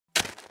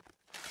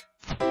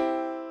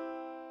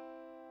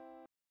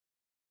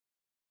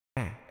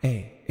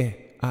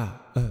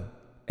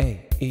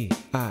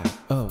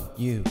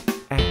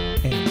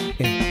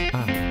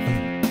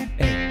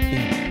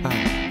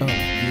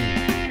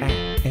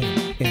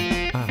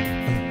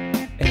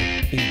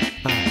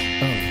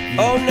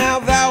now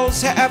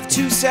vowels have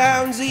two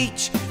sounds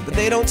each, but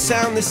they don't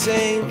sound the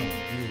same.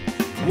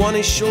 One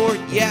is short,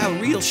 yeah,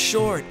 real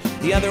short.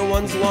 The other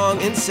one's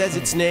long and says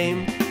its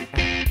name.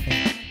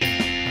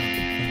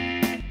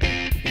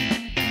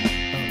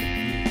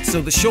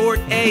 So the short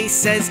A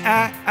says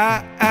apple,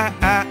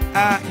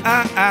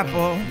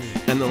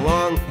 and the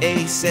long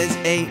A says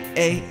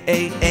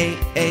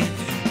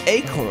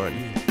acorn.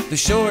 The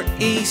short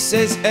E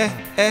says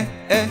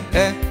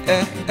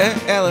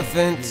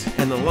elephant,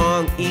 and the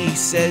long E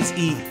says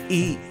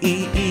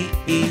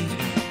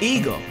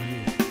eagle.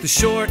 The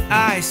short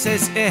I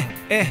says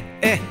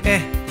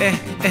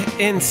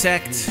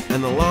insect,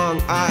 and the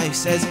long I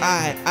says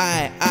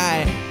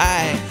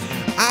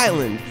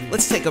island.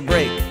 Let's take a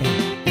break.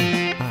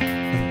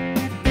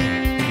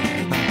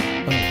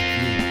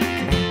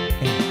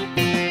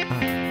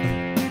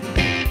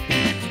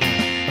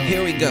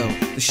 Here we go.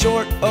 The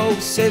short O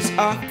says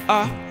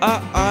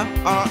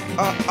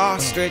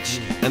ostrich,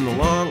 and the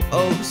long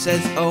O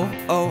says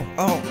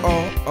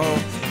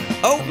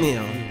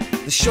oatmeal.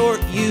 The short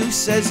U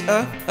says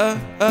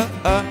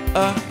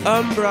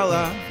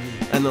umbrella,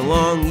 and the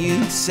long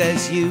U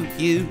says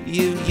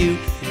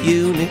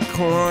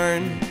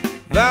unicorn.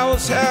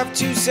 Vowels have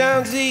two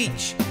sounds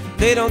each,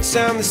 they don't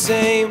sound the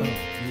same.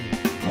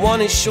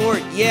 One is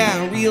short,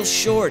 yeah, real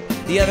short.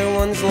 The other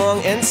one's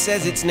long and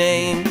says its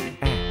name.